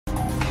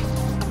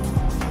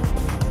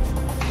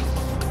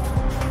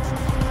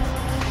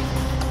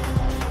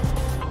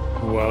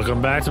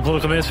Welcome back to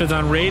Political Misfits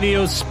on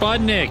Radio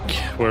Sputnik,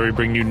 where we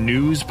bring you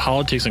news,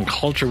 politics, and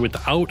culture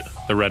without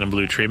the red and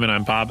blue treatment.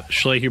 I'm Bob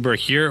Schlehuber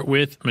here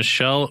with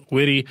Michelle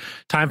Whitty.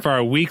 Time for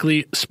our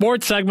weekly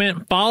sports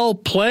segment, Foul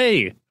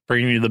Play,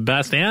 bringing you the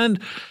best and,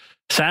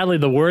 sadly,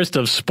 the worst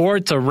of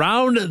sports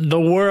around the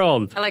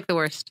world. I like the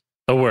worst.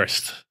 The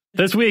worst.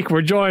 This week,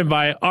 we're joined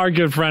by our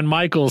good friend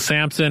Michael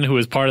Sampson, who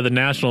is part of the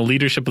national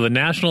leadership of the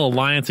National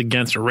Alliance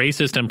Against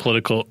Racist and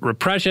Political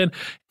Repression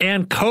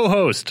and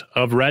co-host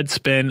of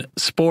Redspin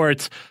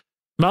Sports.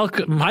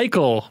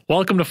 Michael,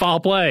 welcome to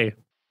Foul Play.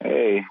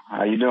 Hey,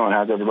 how you doing?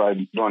 How's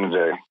everybody doing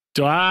today?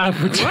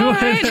 We're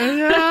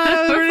doing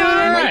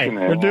all right.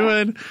 We're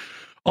doing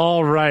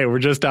all right. We're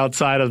just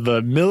outside of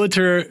the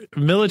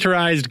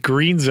militarized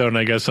green zone,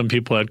 I guess some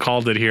people had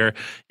called it here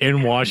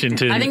in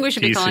Washington. I think we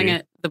should be DC. calling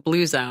it the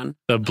blue zone.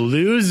 The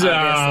blue zone.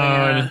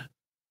 Yeah.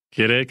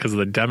 Get it? Because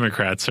the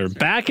Democrats are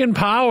back in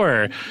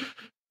power.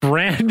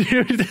 Brand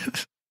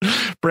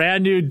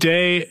new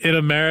day in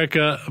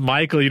America.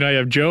 Michael, you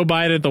have Joe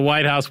Biden at the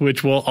White House,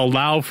 which will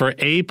allow for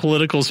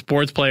apolitical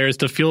sports players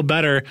to feel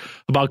better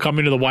about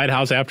coming to the White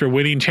House after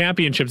winning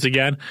championships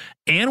again.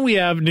 And we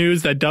have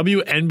news that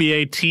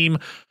WNBA team,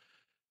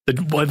 the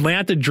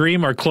Atlanta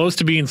Dream, are close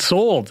to being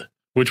sold,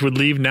 which would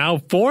leave now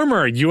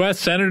former U.S.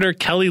 Senator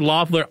Kelly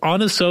Loeffler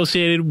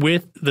unassociated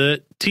with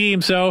the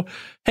team. So,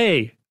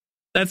 hey,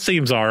 that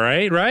seems all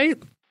right, right?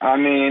 I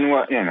mean,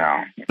 well,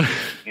 I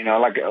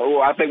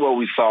think what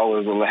we saw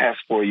was the last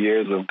 4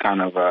 years of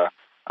kind of a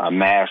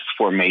mass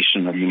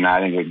formation of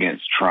uniting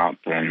against Trump.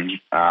 And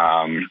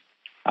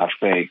I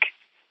think,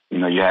 you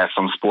had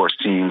some sports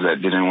teams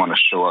that didn't want to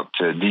show up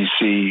to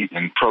D.C.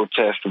 in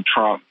protest of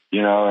Trump,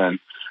 and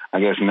I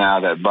guess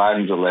now that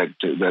Biden's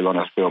elected, they're going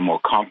to feel more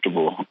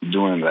comfortable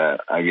doing that,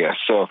 I guess.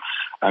 So,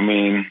 I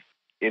mean,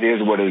 it is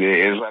what it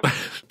is.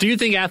 Do you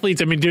think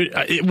athletes,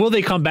 will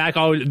they come back?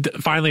 Oh,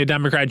 finally a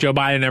Democrat, Joe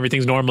Biden,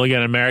 everything's normal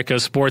again in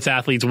America. Sports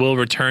athletes will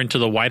return to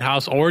the White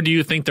House? Or do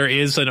you think there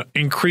is an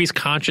increased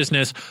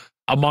consciousness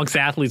amongst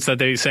athletes that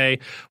they say,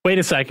 wait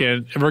a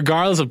second,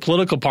 regardless of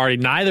political party,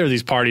 neither of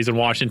these parties in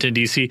Washington,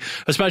 D.C.,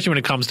 especially when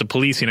it comes to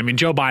policing. I mean,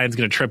 Joe Biden's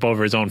going to trip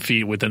over his own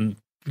feet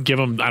give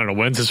him, I don't know,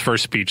 when's his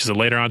first speech? Is it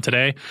later on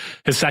today?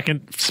 His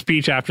second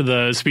speech after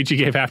the speech he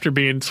gave after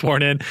being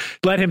sworn in.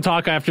 Let him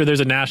talk after there's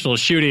a national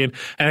shooting.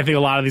 And I think a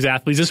lot of these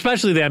athletes,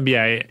 especially the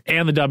NBA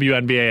and the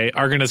WNBA,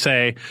 are going to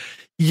say,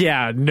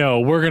 yeah,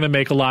 no, we're going to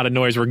make a lot of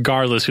noise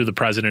regardless who the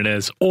president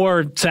is.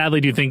 Or sadly,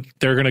 do you think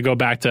they're going to go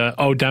back to,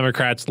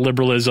 Democrats,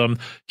 liberalism,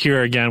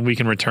 here again, we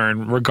can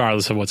return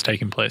regardless of what's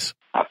taking place?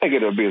 I think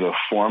it'll be the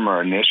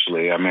former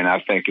initially. I mean,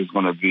 I think it's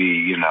going to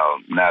be,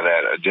 now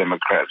that a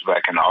Democrat's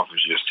back in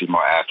office, you'll see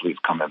more athletes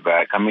coming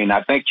back. I mean,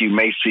 I think you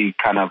may see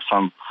kind of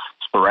some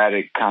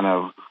sporadic kind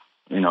of,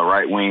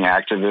 right-wing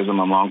activism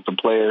among the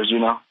players,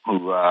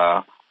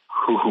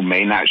 who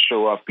may not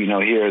show up,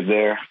 here or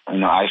there,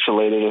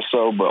 isolated or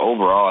so. But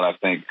overall, I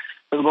think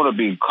there's going to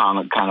be kind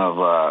of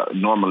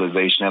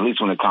normalization, at least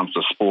when it comes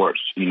to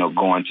sports,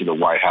 going to the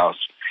White House.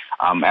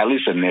 At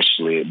least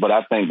initially. But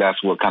I think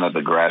that's what kind of the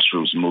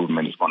grassroots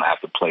movement is going to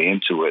have to play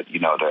into it,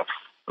 to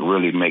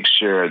really make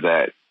sure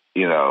that,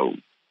 that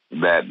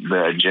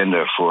the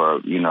agenda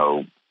for,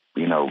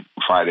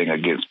 fighting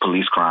against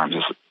police crimes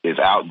is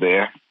out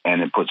there,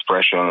 and it puts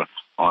pressure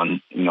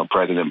on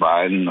President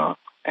Biden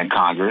and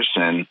Congress.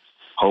 And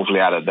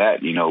hopefully out of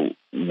that,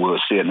 we'll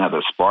see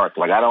another spark.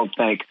 Like, I don't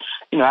think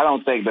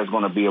there's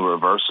going to be a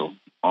reversal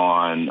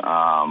on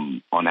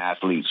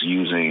athletes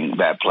using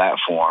that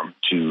platform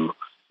to,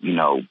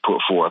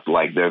 put forth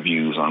like their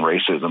views on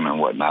racism and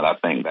whatnot. I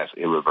think that's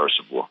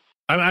irreversible.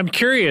 I'm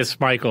curious,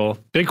 Michael,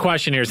 big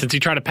question here, since you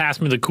tried to pass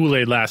me the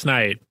Kool-Aid last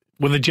night.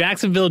 When the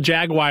Jacksonville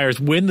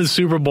Jaguars win the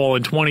Super Bowl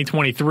in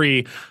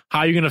 2023, how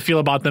are you going to feel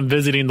about them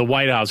visiting the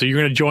White House? Are you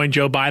going to join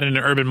Joe Biden and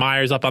Urban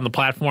Myers up on the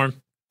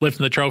platform,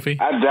 lifting the trophy?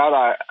 I doubt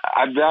I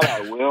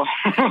will.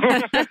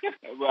 But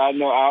I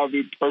know I'll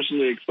be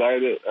personally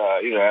excited,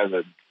 as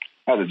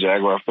a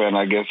Jaguar fan,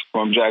 I guess,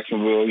 from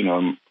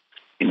Jacksonville.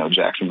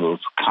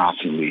 Jacksonville's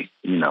constantly,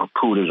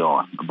 pooted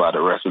on by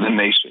the rest of the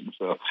nation.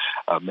 So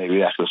maybe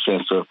that's a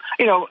sense of,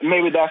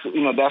 maybe that's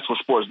what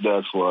sports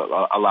does for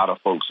a lot of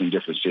folks in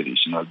different cities.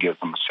 It gives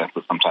them a sense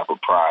of some type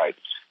of pride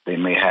they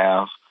may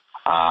have.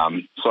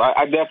 So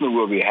I definitely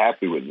will be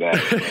happy with that.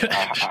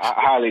 I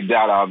highly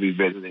doubt I'll be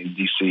visiting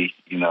D.C.,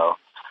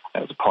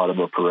 as a part of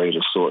a parade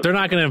of sorts. They're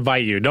not going to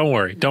invite you. Don't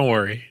worry.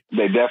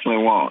 They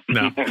definitely won't.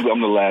 No.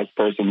 I'm the last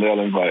person they'll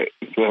invite.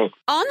 So.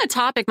 On the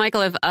topic,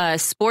 Michael, of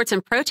sports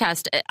and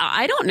protest,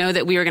 I don't know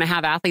that we are going to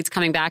have athletes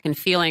coming back and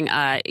feeling,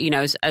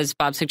 as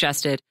Bob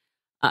suggested,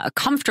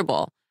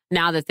 comfortable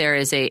now that there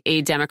is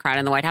a Democrat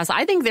in the White House.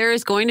 I think there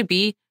is going to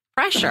be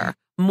pressure,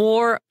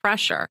 more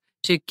pressure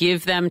to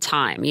give them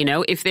time.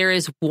 If there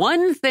is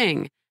one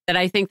thing that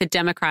I think the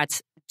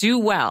Democrats do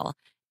well,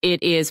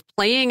 it is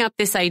playing up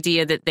this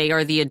idea that they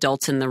are the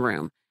adults in the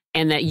room.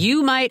 and that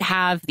you might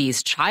have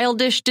these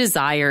childish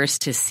desires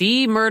to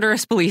see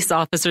murderous police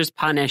officers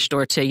punished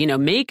or to,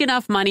 make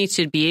enough money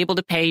to be able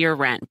to pay your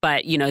rent.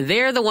 But,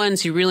 they're the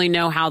ones who really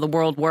know how the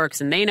world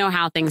works and they know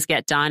how things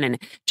get done. And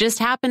it just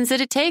happens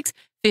that it takes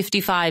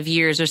 55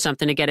 years or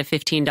something to get a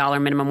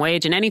 $15 minimum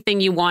wage, and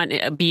anything you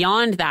want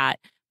beyond that,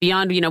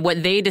 beyond,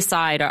 what they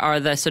decide are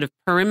the sort of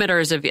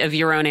perimeters of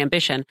your own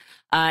ambition,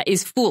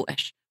 is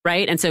foolish.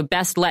 Right. And so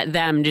best let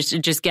them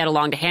just get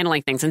along to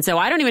handling things. And so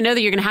I don't even know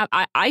that you're going to have,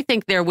 I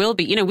think there will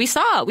be, we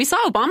saw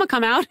Obama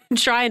come out and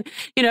try and,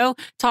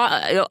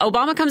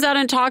 Obama comes out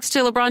and talks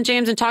to LeBron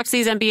James and talks to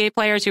these NBA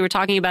players who were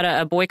talking about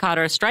a boycott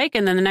or a strike.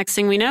 And then the next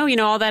thing we know,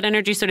 all that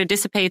energy sort of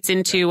dissipates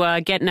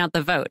into getting out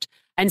the vote.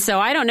 And so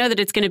I don't know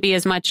that it's going to be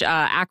as much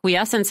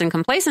acquiescence and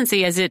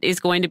complacency as it is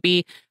going to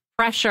be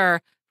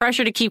pressure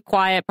to keep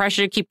quiet,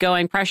 pressure to keep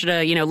going, pressure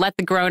to, let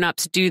the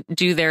grown-ups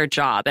do their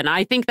job. And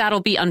I think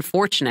that'll be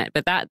unfortunate,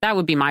 but that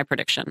would be my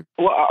prediction.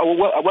 Well,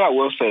 what I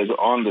will say is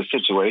on the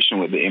situation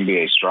with the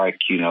NBA strike,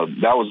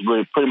 that was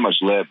really pretty much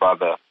led by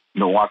the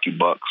Milwaukee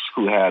Bucks,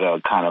 who had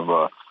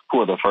who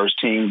were the first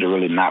team to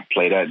really not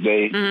play that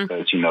day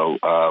because,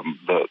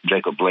 the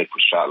Jacob Blake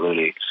was shot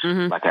literally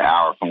like an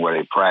hour from where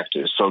they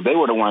practiced. So they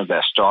were the ones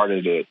that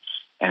started it,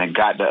 and it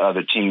got the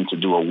other team to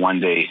do a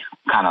one-day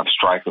kind of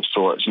strike of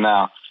sorts.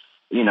 Now,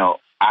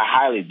 I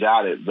highly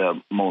doubted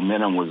the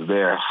momentum was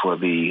there for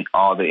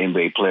all the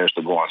NBA players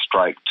to go on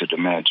strike to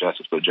demand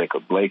justice for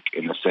Jacob Blake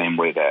in the same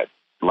way that,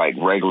 like,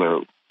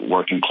 regular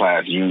working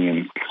class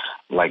unions,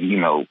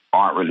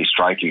 aren't really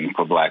striking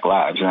for Black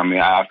lives. I mean,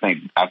 I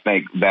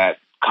think that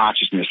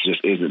consciousness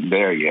just isn't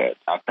there yet.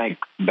 I think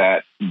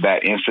that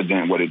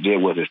incident, what it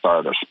did was it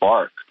started a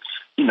spark,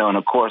 and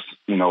of course,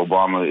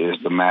 Obama is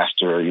the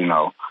master,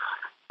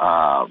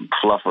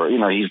 fluffer,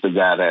 he's the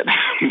guy that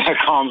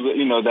calms,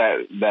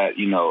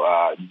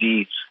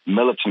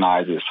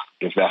 demilitanizes,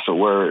 if that's a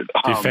word.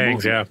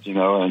 Defangs, yeah.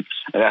 And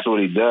that's what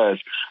he does.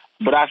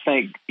 But I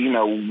think,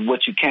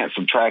 what you can't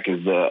subtract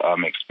is the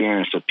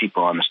experience of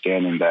people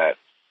understanding that,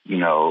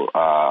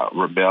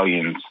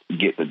 rebellions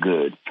get the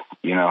good,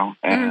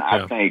 and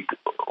I think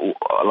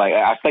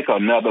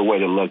another way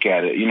to look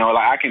at it,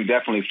 I can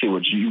definitely see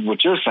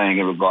what you're saying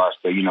in regards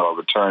to, a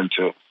return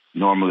to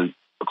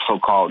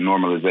so-called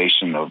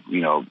normalization of,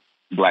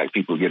 Black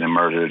people getting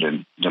murdered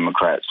and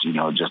Democrats,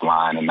 just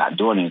lying and not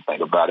doing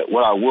anything about it.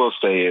 What I will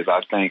say is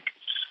I think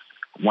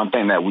one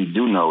thing that we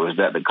do know is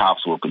that the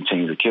cops will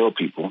continue to kill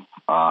people.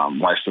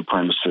 White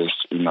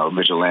supremacists,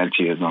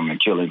 vigilantism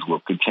and killings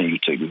will continue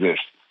to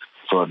exist.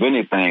 So if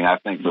anything, I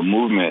think the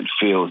movement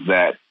feels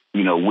that,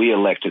 we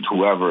elected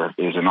whoever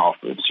is in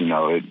office.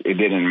 It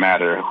didn't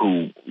matter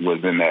who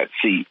was in that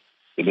seat.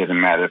 It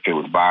didn't matter if it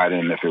was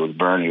Biden, if it was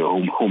Bernie,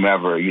 or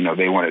whomever.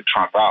 They wanted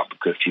Trump out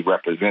because he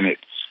represented,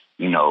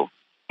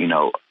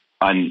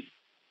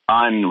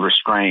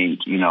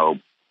 unrestrained,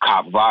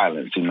 cop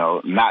violence.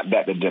 Not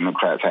that the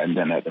Democrats hadn't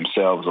done that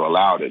themselves or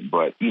allowed it,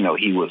 but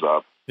he was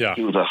a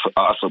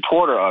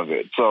supporter of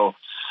it. So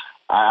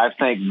I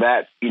think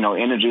that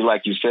energy,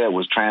 like you said,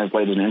 was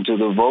translated into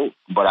the vote.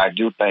 But I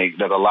do think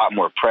there's a lot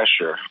more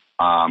pressure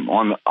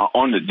on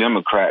the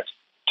Democrats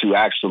to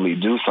actually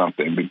do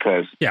something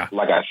because,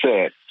 like I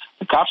said,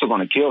 the cops are going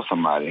to kill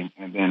somebody,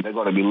 and then they're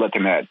going to be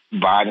looking at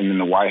Biden in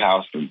the White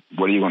House, and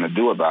what are you going to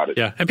do about it?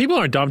 Yeah, and people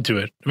aren't dumb to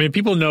it. I mean,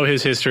 people know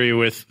his history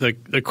with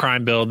the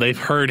crime bill. They've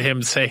heard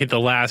him say the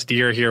last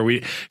year here,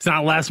 it's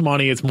not less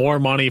money, it's more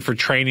money for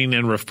training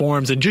and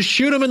reforms, and just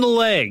shoot him in the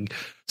leg.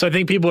 So I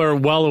think people are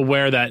well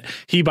aware that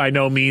he by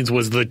no means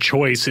was the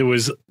choice. It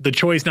was the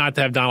choice not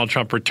to have Donald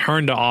Trump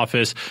return to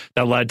office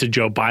that led to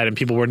Joe Biden.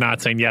 People were not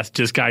saying, yes,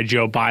 this guy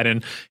Joe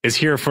Biden is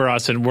here for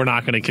us and we're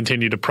not going to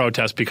continue to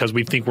protest because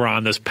we think we're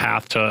on this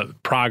path to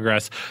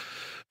progress.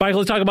 Michael,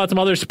 let's talk about some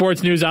other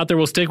sports news out there.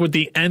 We'll stick with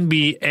the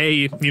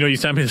NBA. You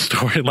sent me the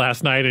story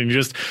last night and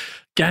it's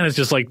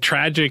just like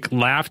tragic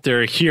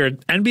laughter here.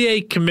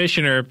 NBA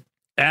Commissioner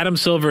Adam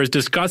Silver is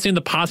discussing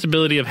the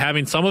possibility of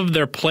having some of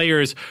their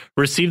players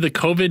receive the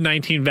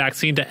COVID-19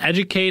 vaccine to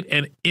educate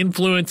and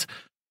influence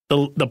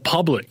the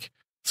public.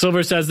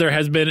 Silver says there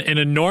has been an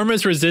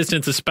enormous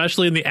resistance,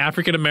 especially in the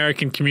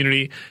African-American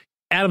community.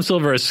 Adam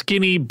Silver, a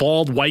skinny,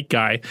 bald, white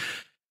guy.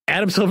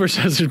 Adam Silver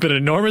says there's been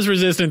enormous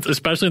resistance,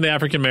 especially in the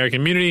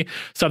African-American community,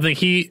 something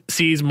he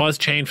sees must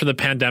change for the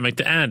pandemic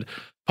to end.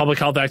 Public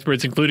health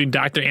experts, including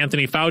Dr.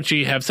 Anthony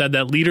Fauci, have said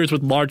that leaders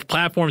with large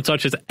platforms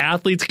such as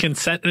athletes can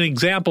set an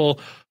example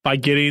by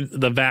getting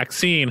the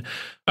vaccine.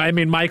 I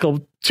mean,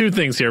 Michael, two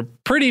things here.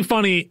 Pretty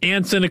funny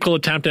and cynical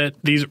attempt at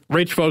these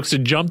rich folks to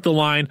jump the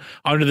line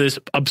under this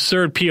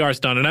absurd PR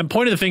stunt. And I'm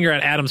pointing the finger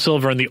at Adam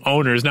Silver and the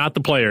owners, not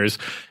the players.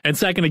 And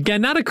second,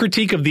 again, not a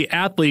critique of the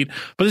athlete,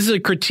 but this is a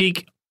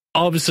critique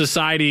of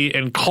society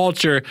and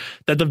culture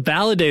that the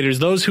validators,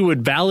 those who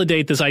would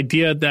validate this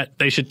idea that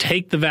they should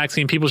take the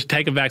vaccine, people should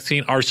take a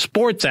vaccine, are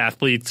sports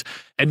athletes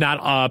and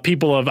not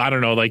people of, I don't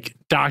know, like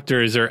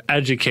doctors or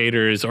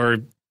educators or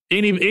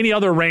any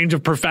other range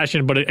of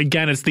profession. But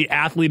again, it's the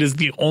athlete is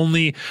the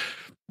only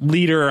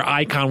leader or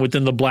icon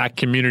within the black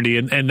community.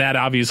 And that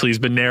obviously has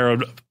been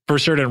narrowed for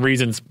certain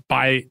reasons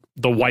by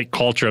the white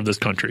culture of this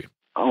country.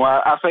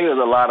 Well, I think there's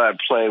a lot at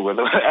play with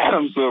what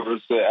Adam Silver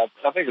said.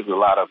 I think there's a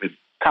lot of it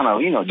kind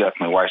of,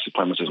 definitely white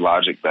supremacist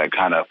logic that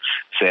kind of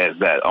says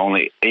that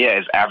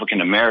it's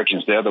African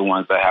Americans, they're the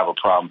ones that have a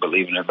problem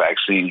believing in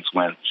vaccines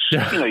when,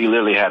 you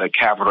literally had a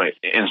capital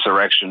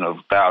insurrection of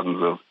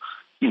thousands of,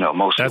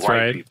 mostly that's white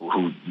right. people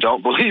who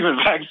don't believe in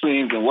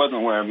vaccines and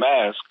wasn't wearing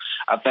masks.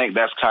 I think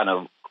that's kind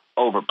of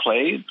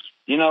overplayed.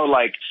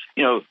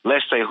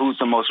 Let's say who's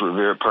the most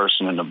revered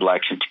person in the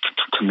black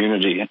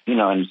community,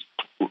 and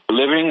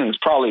living, and it's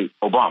probably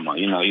Obama.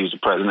 He was the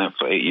president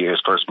for 8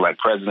 years, first black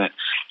president.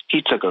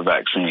 He took a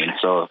vaccine.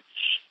 So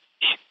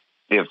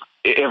if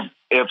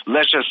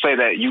let's just say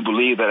that you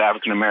believe that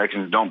African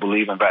Americans don't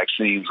believe in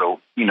vaccines, or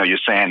you're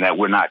saying that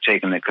we're not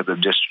taking it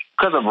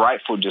because of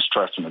rightful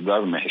distrust in the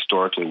government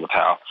historically with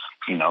how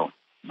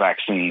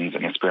vaccines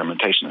and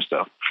experimentation and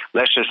stuff.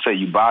 Let's just say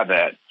you buy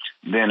that.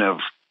 Then if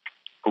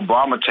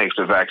Obama takes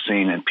the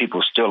vaccine and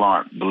people still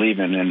aren't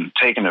believing in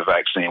taking the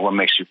vaccine, what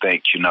makes you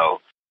think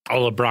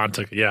LeBron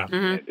took it, yeah.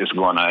 Mm-hmm. It's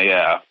going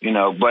to,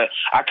 but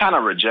I kind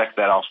of reject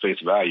that off face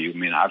value. I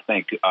mean, I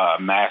think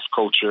mass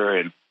culture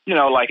and,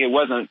 it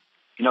wasn't,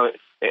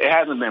 it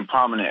hasn't been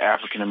prominent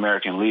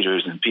African-American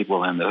leaders and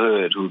people in the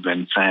hood who've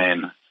been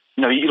saying,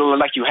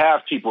 like you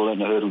have people in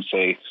the hood who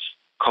say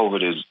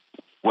COVID is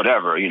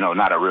whatever,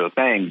 not a real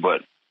thing.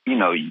 But,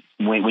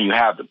 when you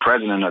have the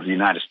president of the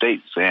United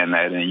States saying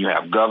that and you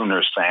have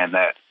governors saying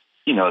that,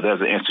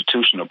 there's an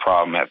institutional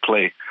problem at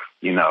play,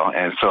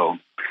 and so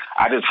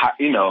I just,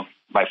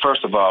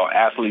 first of all,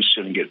 athletes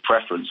shouldn't get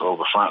preference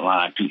over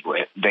frontline people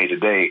day to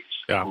day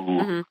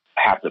who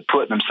have to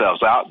put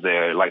themselves out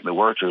there, like the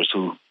workers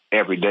who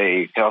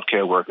everyday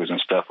healthcare workers and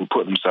stuff who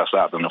put themselves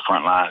out on the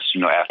front lines.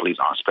 Athletes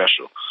aren't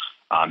special.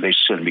 They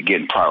shouldn't be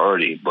getting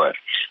priority. But,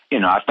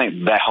 I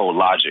think that whole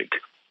logic,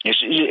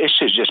 it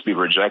should just be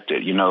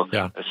rejected.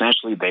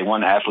 Essentially, they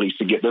want athletes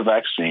to get their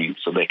vaccine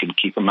so they can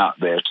keep them out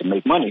there to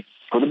make money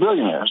for the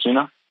billionaires,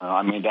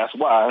 that's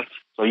why.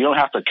 So you don't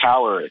have to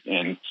cower it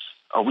and,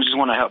 we just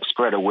want to help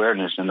spread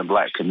awareness in the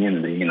black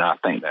community. I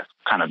think that's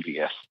kind of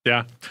BS.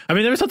 Yeah. I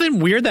mean, there was something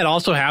weird that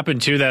also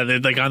happened, too,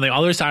 that like on the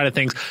other side of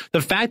things,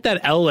 the fact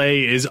that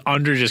LA is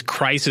under just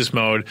crisis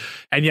mode,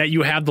 and yet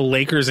you have the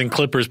Lakers and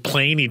Clippers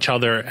playing each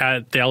other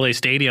at the LA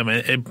Stadium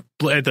at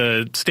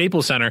the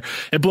Staples Center,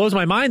 it blows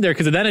my mind there,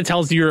 because then it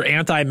tells your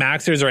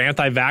anti-maxers or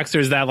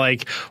anti-vaxxers that,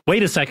 like,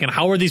 wait a second,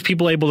 how are these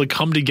people able to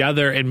come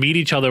together and meet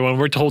each other when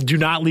we're told do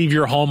not leave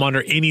your home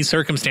under any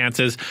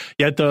circumstances,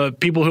 yet the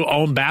people who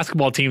own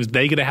basketball teams,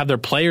 they get to have their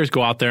players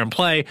go out there and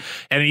play.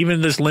 And even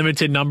this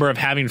limited number of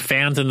having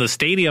fans in the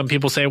stadium,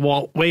 people say,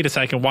 well, wait a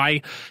second,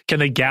 why can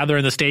they gather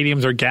in the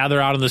stadiums or gather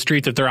out on the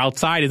streets if they're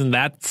outside? Isn't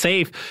that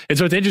safe? And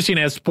so it's interesting,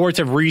 as sports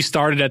have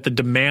restarted at the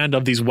demand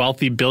of these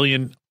wealthy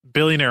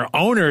billionaire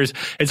owners,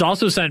 it's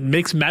also sent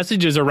mixed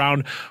messages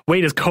around,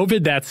 wait, is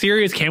COVID that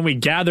serious? Can we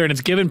gather? And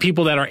it's given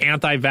people that are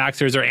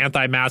anti-vaxxers or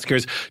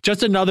anti-maskers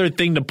just another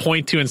thing to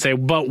point to and say,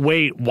 but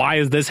wait, why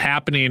is this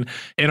happening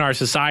in our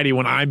society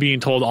when I'm being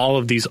told all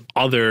of these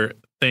other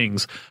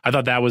things? I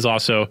thought that was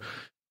also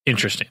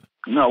interesting.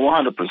 No,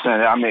 100%.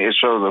 I mean, it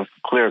shows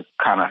a clear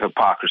kind of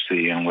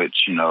hypocrisy in which,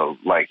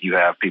 like you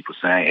have people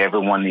saying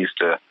everyone needs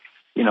to,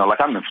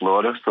 like I'm in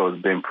Florida, so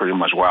it's been pretty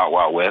much wild,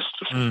 wild west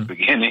since the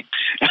beginning.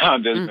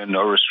 There's been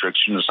no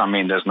restrictions. I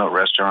mean, there's no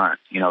restaurant,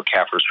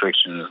 cap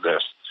restrictions.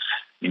 There's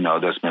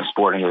been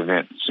sporting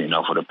events,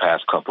 for the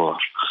past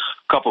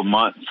couple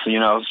months,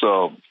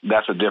 so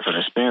that's a different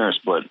experience.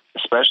 But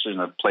especially in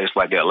a place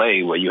like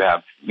LA where you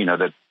have,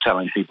 they're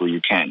telling people you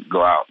can't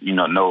go out,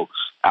 no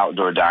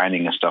outdoor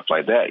dining and stuff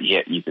like that,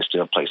 yet you can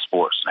still play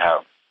sports and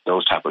have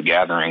those type of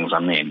gatherings. I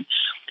mean,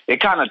 it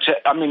kind of,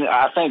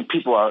 I think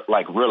people are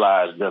like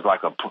realize there's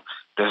like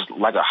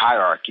a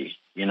hierarchy,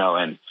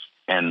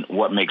 and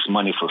what makes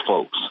money for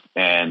folks.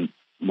 And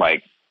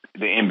like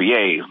the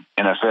NBA,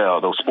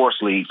 NFL, those sports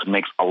leagues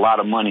makes a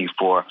lot of money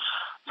for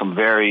some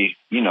very,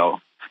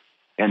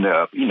 in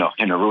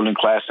the ruling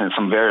class and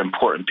some very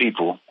important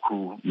people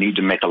who need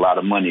to make a lot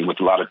of money with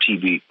a lot of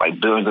TV, like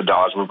billions of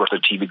dollars worth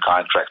of TV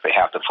contracts they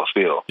have to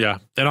fulfill. Yeah.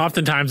 And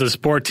oftentimes the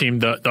sport team,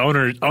 the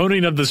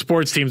owning of the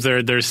sports teams,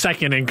 their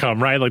second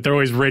income, right? Like they're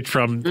always rich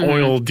from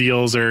oil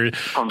deals or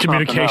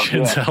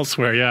communications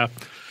elsewhere. Yeah.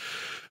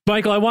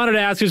 Michael, I wanted to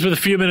ask you, with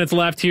a few minutes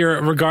left here,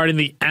 regarding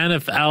the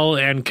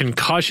NFL and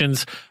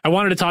concussions. I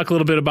wanted to talk a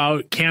little bit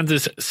about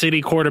Kansas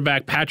City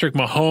quarterback Patrick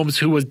Mahomes,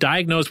 who was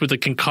diagnosed with a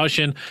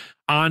concussion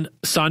on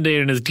Sunday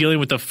and is dealing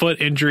with a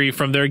foot injury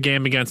from their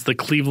game against the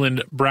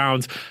Cleveland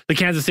Browns. The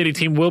Kansas City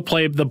team will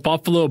play the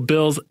Buffalo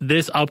Bills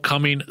this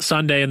upcoming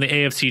Sunday in the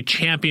AFC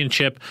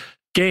Championship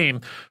game.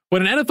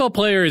 When an NFL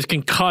player is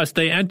concussed,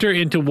 they enter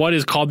into what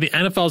is called the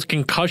NFL's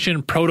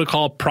concussion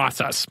protocol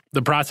process.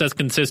 The process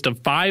consists of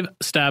 5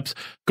 steps,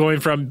 going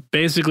from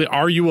basically,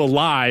 are you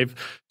alive,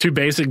 to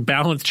basic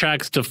balance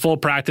checks, to full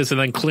practice, and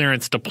then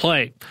clearance to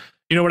play.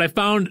 What I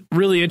found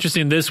really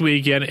interesting this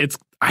weekend,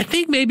 I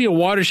think maybe a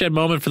watershed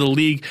moment for the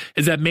league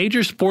is that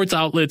major sports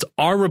outlets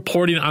are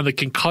reporting on the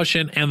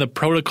concussion and the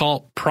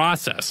protocol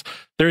process.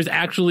 There's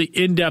actually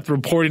in-depth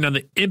reporting on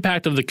the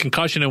impact of the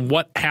concussion and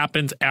what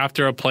happens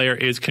after a player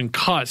is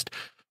concussed.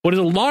 What is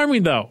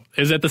alarming, though,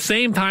 is at the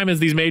same time as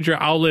these major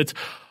outlets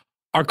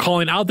are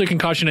calling out the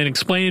concussion and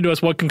explaining to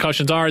us what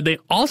concussions are, they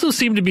also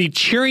seem to be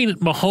cheering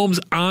Mahomes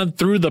on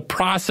through the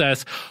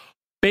process,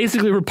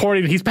 basically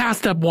reporting he's past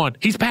step 1,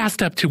 he's past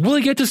step 2, will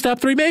he get to step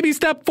 3, maybe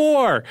step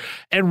 4,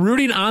 and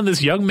rooting on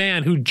this young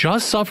man who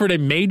just suffered a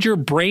major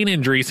brain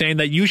injury, saying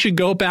that you should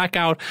go back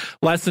out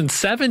less than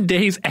 7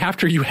 days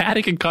after you had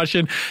a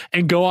concussion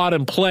and go out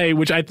and play,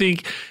 which I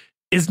think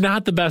is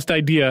not the best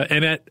idea.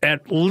 And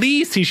at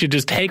least he should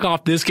just take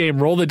off this game,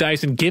 roll the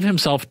dice, and give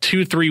himself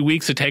 2-3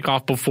 weeks to take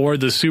off before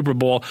the Super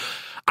Bowl.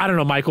 I don't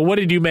know, Michael, what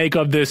did you make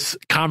of this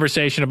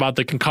conversation about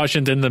the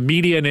concussions in the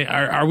media? And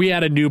are we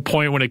at a new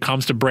point when it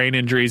comes to brain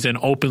injuries and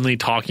openly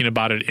talking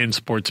about it in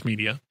sports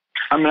media?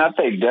 I mean, I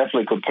think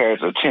definitely compared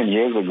to 10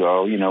 years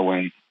ago,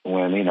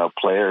 when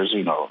players,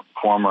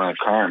 former and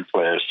current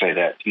players say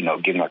that,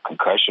 getting a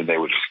concussion, they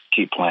would just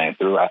keep playing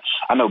through.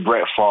 I know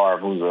Brett Favre,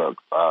 who's a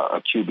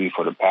QB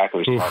for the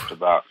Packers, talked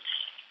about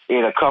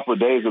it a couple of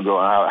days ago,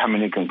 how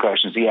many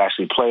concussions he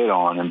actually played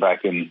on. And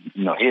back in,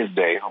 his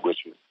day, which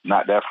was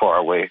not that far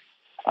away,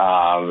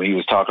 he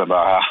was talking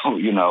about how,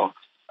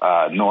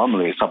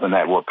 normally something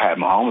that what Pat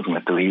Mahomes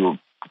went through, he would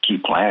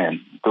keep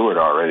playing through it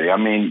already. I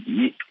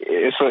mean,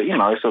 it's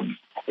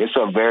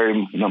a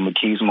very,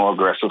 machismo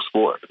aggressive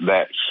sport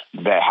that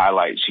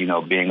highlights,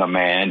 being a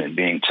man and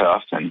being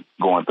tough and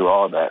going through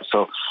all that.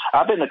 So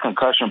I think the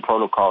concussion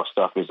protocol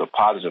stuff is a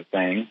positive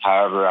thing.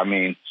 However, I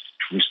mean,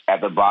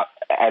 at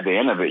the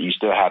end of it, you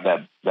still have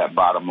that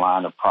bottom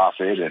line of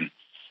profit and,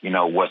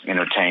 what's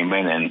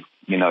entertainment and,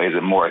 is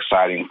it more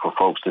exciting for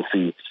folks to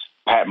see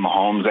Pat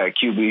Mahomes at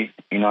QB,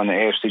 in the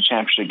AFC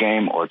Championship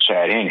game or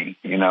Chad Henne,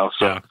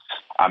 So, yeah.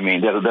 I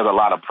mean, there's a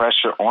lot of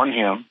pressure on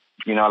him.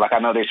 Like I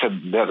know they said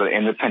there's an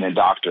independent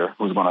doctor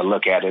who's going to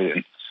look at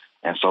it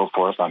and so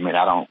forth. I mean,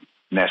 I don't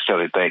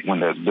necessarily think when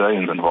there's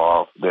billions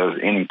involved, there's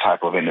any type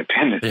of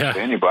independence to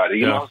anybody,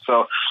 you know.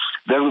 So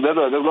there's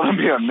going to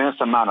be an immense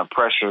amount of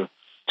pressure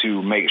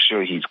to make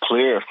sure he's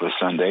clear for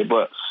Sunday.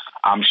 But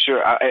I'm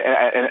sure,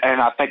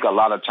 and I think a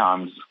lot of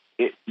times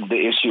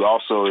the issue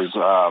also is,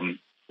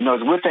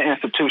 it's with the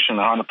institution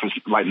 100%,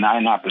 like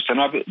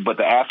 99% of it, but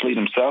the athlete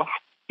himself,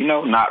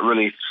 not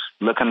really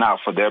looking out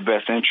for their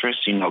best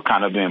interests,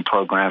 kind of being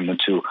programmed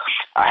into,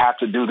 I have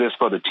to do this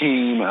for the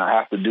team and I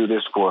have to do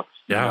this for,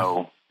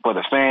 for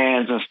the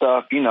fans and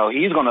stuff.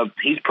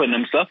 He's putting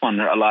himself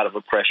under a lot of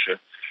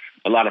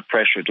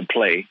pressure to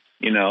play,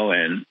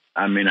 and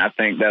I mean, I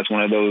think that's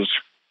one of those,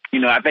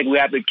 I think we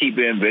have to keep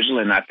being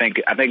vigilant. I think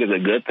it's a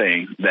good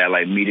thing that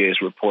like media is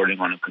reporting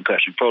on the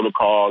concussion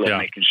protocol and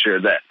making sure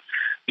that,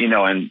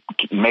 and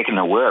making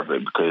aware of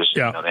it because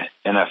the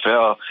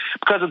NFL,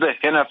 because of the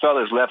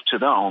NFL is left to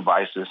their own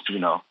vices,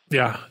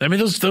 Yeah, I mean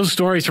those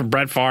stories from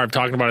Brett Favre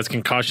talking about his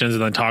concussions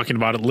and then talking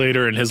about it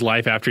later in his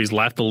life after he's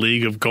left the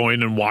league of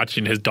going and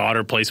watching his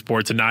daughter play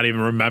sports and not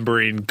even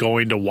remembering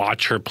going to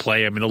watch her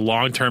play. I mean the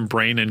long-term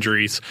brain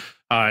injuries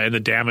and the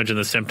damage and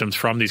the symptoms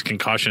from these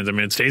concussions. I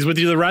mean it stays with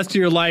you the rest of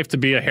your life to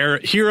be a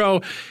hero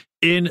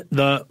in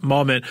the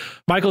moment.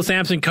 Michael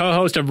Sampson,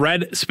 co-host of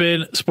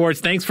Redspin Sports.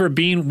 Thanks for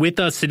being with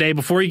us today.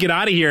 Before you get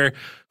out of here,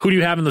 who do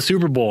you have in the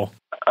Super Bowl?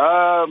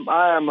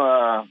 I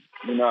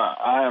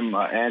am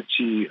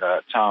anti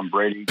Tom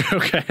Brady.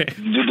 Okay.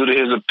 Due to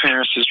his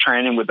appearances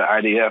training with the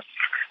IDF.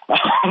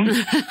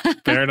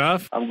 Fair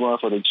enough. I'm going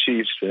for the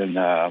Chiefs and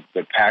the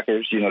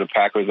Packers. The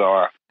Packers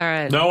are. All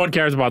right. No one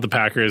cares about the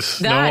Packers.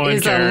 That no one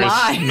is cares. A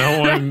lie. No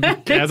one.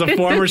 As a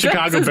former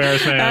Chicago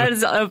Bears fan. That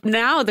is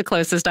now the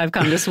closest I've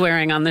come to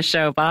swearing on the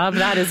show, Bob.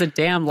 That is a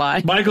damn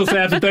lie. Michael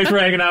Sampson, thanks for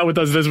hanging out with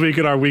us this week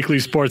in our weekly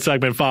sports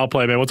segment, Foul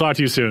Play, man. We'll talk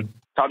to you soon.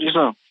 Talk to you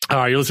soon. All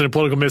right, you're listening to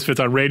Political Misfits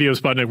on Radio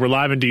Sputnik. We're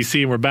live in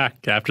D.C., and we're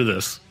back after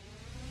this.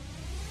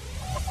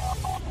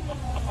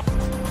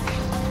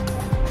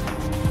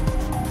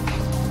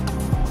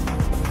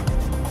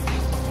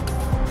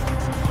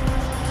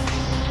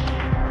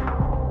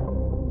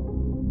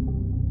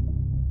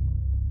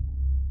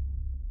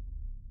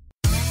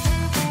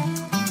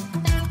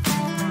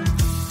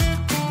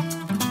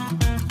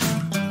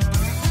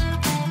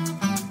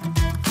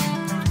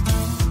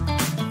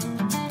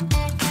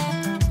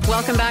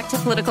 Welcome back to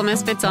Political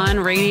Misfits on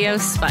Radio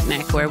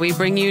Sputnik, where we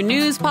bring you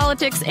news,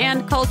 politics,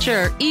 and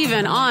culture,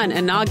 even on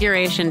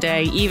Inauguration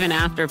Day, even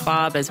after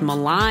Bob has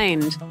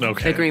maligned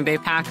the Green Bay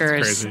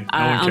Packers.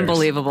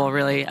 Unbelievable,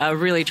 really. A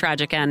really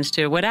tragic end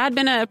to what had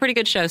been a pretty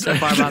good show so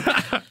far, Bob.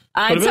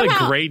 But it's been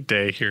a great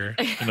day here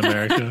in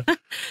America.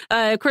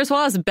 Chris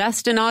Wallace,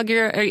 best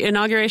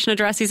inauguration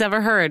address he's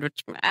ever heard, which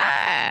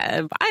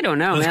I don't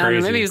know, man.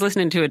 Crazy. Maybe he was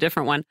listening to a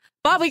different one.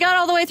 Bob, we got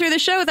all the way through the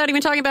show without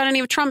even talking about any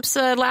of Trump's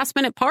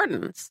last-minute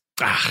pardons.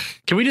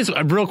 Can we just,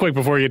 real quick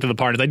before we get to the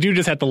pardons, I do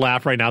just have to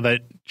laugh right now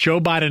that Joe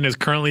Biden is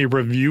currently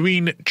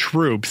reviewing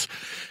troops,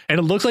 and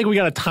it looks like we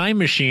got a time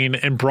machine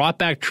and brought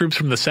back troops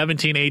from the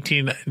 17,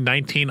 18,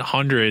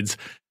 1900s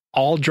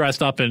all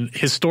dressed up in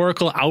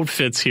historical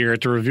outfits here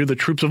to review the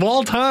troops of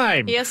all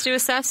time. He has to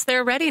assess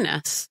their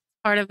readiness.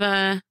 Part of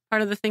the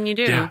thing you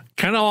do. Yeah,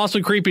 kind of also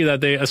creepy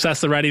that they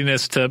assess the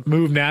readiness to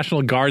move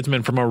National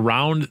Guardsmen from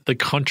around the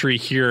country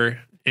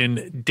here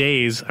in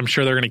days. I'm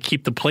sure they're going to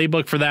keep the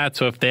playbook for that.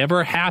 So if they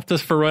ever have to,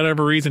 for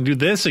whatever reason, do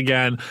this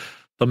again,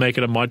 they'll make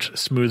it a much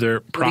smoother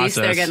process. At least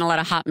they're getting a lot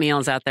of hot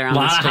meals out there on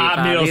the street. A lot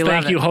of hot meals.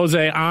 Thank you,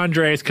 Jose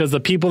Andres, because the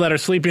people that are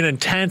sleeping in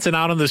tents and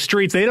out on the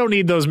streets, they don't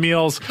need those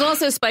meals.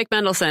 Also Spike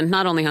Mendelson,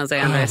 not only Jose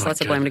Andres. Lots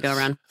of blame to go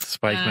around.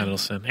 Spike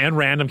Mendelson and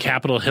random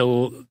Capitol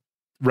Hill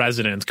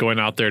residents going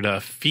out there to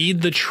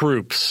feed the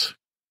troops.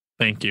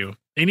 Thank you.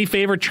 Any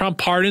favorite Trump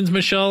pardons,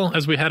 Michelle,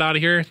 as we head out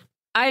of here?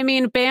 I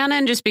mean,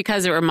 Bannon, just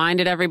because it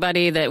reminded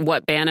everybody that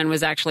what Bannon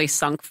was actually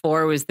sunk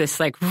for was this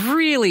like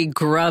really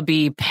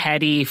grubby,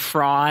 petty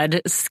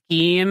fraud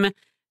scheme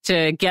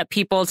to get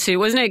people to,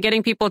 wasn't it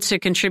getting people to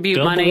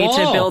contribute money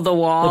to build the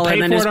wall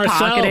and then just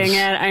pocketing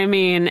it? I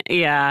mean,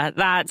 yeah,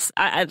 that's...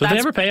 Did they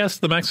ever pay us,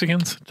 the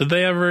Mexicans? Did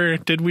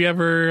we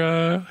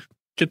ever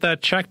get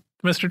that check,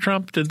 Mr.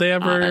 Trump? Did they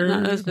ever? No,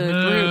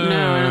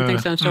 I don't think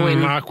so. I'm still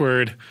waiting.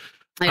 Awkward.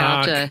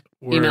 I'll have to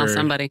email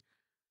somebody.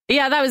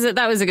 Yeah,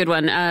 that was a good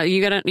one.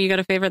 You got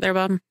a favorite there,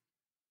 Bob?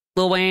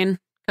 Lil Wayne,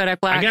 Kodak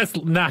Black? I guess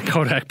not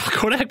Kodak.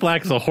 Kodak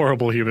Black is a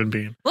horrible human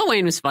being. Lil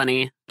Wayne was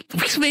funny.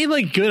 He's made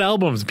like good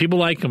albums. People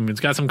like him.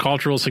 It's got some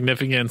cultural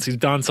significance. He's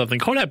done something.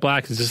 Kodak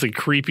Black is just a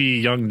creepy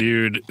young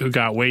dude who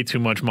got way too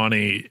much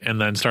money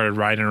and then started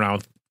riding around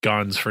with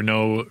guns for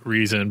no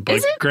reason.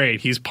 But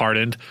great, he's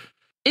pardoned.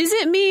 Is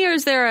it me, or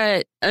is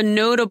there a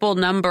notable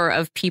number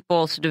of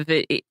people sort of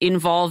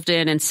involved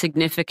in and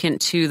significant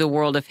to the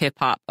world of hip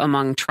hop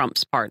among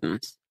Trump's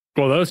pardons?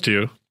 Well, those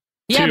two.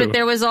 Yeah, but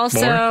there was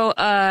also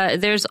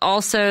there's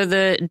also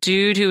the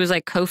dude who was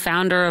like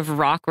co-founder of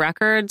Rock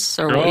Records.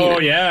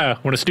 Yeah,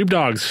 one of Snoop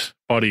Dogg's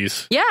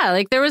buddies. Yeah,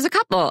 like there was a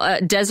couple.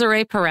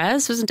 Desiree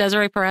Perez, wasn't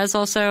Desiree Perez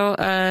also?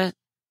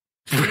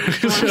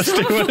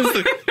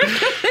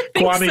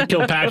 Kwame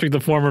Kilpatrick,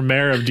 the former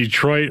mayor of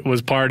Detroit,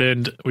 was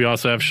pardoned. We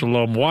also have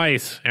Shalom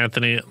Weiss,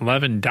 Anthony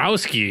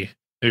Lewandowski,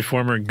 a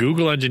former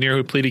Google engineer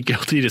who pleaded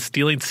guilty to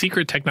stealing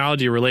secret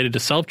technology related to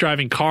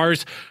self-driving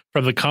cars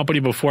from the company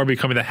before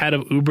becoming the head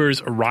of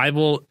Uber's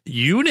rival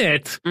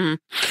unit.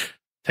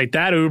 Take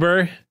that,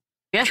 Uber.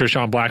 Yeah. I'm sure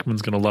Sean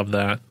Blackman's going to love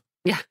that.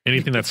 Yeah.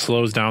 Anything that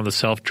slows down the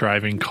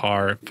self-driving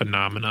car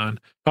phenomenon.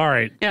 All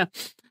right. Yeah.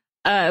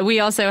 We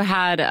also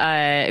had,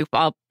 I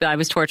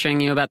was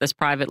torturing you about this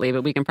privately,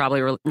 but we can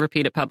probably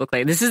repeat it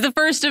publicly. This is the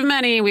first of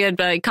many. We had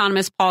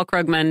economist Paul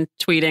Krugman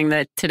tweeting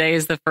that today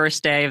is the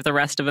first day of the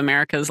rest of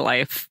America's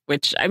life,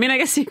 which, I mean, I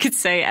guess you could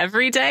say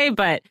every day,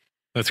 but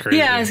that's crazy.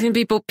 Yeah, it's going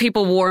to be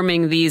people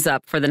warming these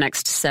up for the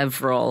next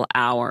several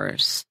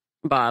hours.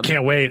 Bob.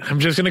 Can't wait. I'm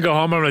just going to go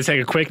home. I'm going to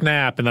take a quick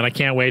nap, and then I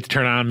can't wait to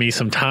turn on me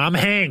some Tom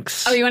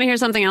Hanks. Oh, you want to hear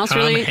something else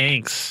Tom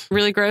Hanks.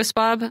 Really gross,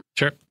 Bob?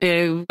 Sure.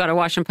 We've got a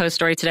Washington Post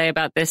story today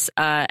about this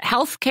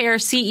healthcare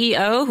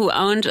CEO who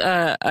owned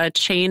a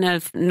chain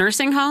of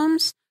nursing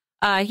homes.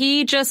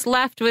 He just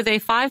left with a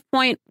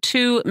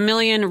 $5.2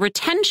 million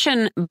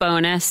retention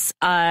bonus.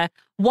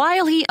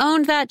 While he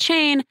owned that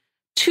chain,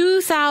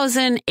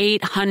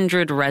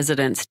 2,800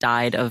 residents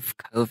died of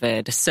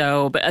COVID.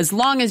 So, but as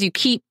long as you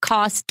keep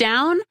costs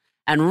down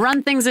and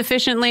run things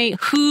efficiently,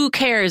 who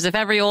cares if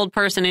every old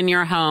person in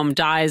your home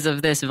dies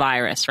of this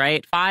virus,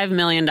 right? $5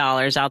 million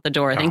out the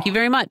door. Thank you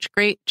very much.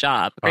 Great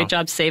job. Great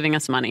job saving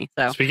us money.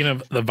 So, speaking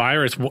of the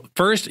virus,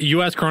 first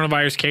U.S.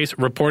 coronavirus case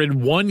reported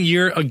 1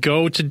 year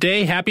ago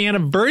today. Happy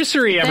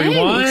anniversary,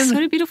 everyone. Thanks.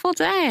 What a beautiful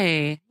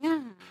day.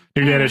 Yeah.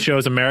 New data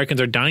shows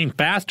Americans are dying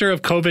faster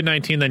of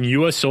COVID-19 than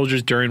U.S.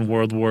 soldiers during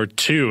World War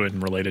II.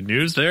 In related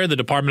news there, the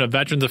Department of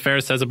Veterans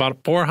Affairs says about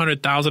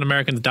 400,000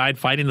 Americans died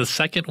fighting the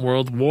Second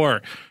World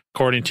War.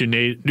 According to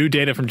new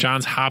data from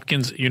Johns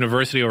Hopkins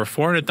University, over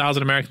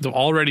 400,000 Americans have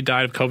already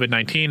died of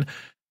COVID-19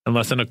 in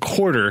less than a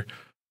quarter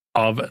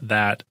of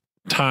that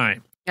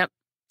time. Yep.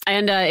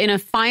 And in a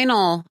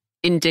final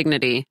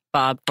indignity,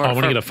 Bob. I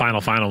want to get a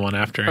final one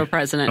after. For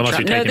President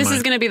Trump. No, this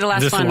is going to be the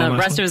last one. The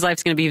rest of his life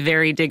is going to be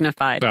very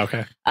dignified.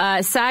 Okay.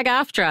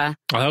 SAG-AFTRA.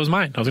 Oh, that was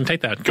mine. I was going to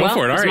take that. Go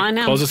for it. All right. Mine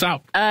now. Close us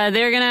out.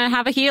 They're going to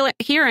have a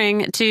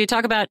hearing to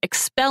talk about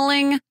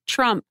expelling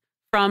Trump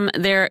from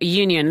their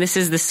union. This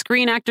is the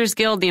Screen Actors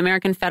Guild, the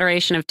American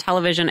Federation of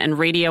Television and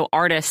Radio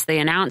Artists. They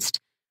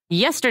announced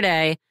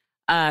yesterday,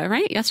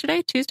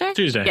 Tuesday?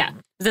 Yeah.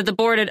 That the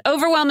board had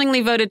overwhelmingly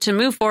voted to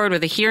move forward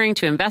with a hearing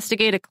to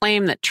investigate a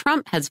claim that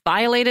Trump has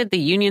violated the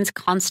union's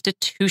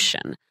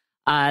constitution.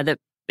 That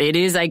it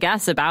is, I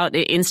guess, about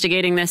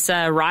instigating this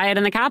riot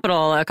in the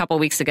Capitol a couple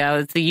weeks ago.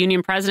 It's the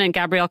union president,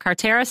 Gabrielle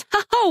Carteris.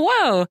 Oh,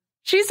 whoa.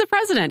 She's the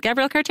president,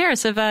 Gabrielle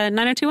Carteris of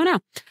 90210.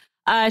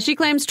 She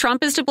claims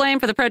Trump is to blame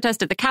for the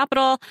protest at the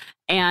Capitol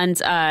and,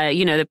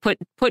 they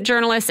put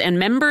journalists and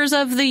members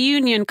of the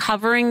union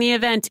covering the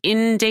event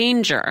in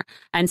danger.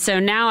 And so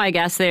now I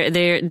guess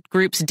their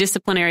group's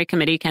disciplinary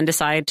committee can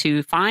decide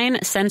to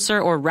fine,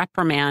 censor, or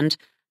reprimand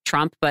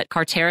Trump, but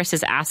Carteris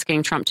is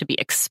asking Trump to be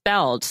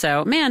expelled.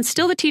 So, man,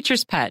 still the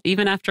teacher's pet,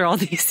 even after all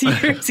these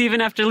years,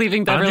 even after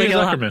leaving Beverly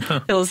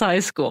Hills High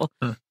School.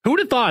 Who would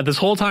have thought this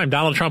whole time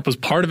Donald Trump was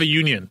part of a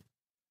union?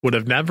 Would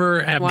have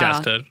never have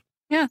guessed it.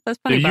 Yeah, that's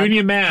funny. The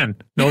union man,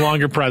 no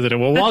longer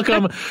president. Well,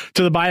 welcome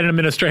to the Biden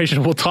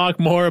administration. We'll talk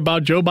more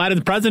about Joe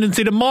Biden's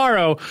presidency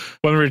tomorrow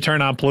when we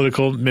return on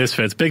Political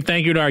Misfits. Big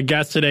thank you to our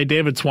guests today,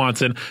 David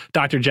Swanson,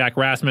 Dr. Jack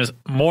Rasmus,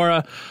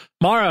 Maura,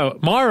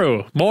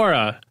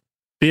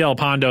 BL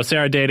Pondo,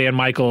 Sarah Dede, and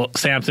Michael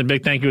Sampson.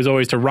 Big thank you, as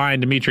always, to Ryan,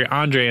 Dimitri,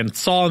 Andre, and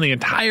Saul, and the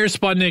entire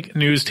Sputnik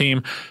News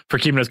team for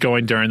keeping us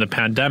going during the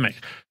pandemic.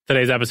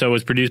 Today's episode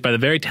was produced by the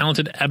very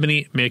talented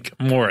Ebony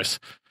McMorris.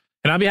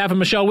 And on behalf of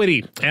Michelle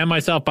Witte and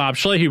myself, Bob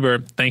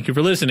Schlehuber, thank you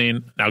for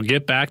listening. Now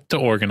get back to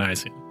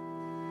organizing.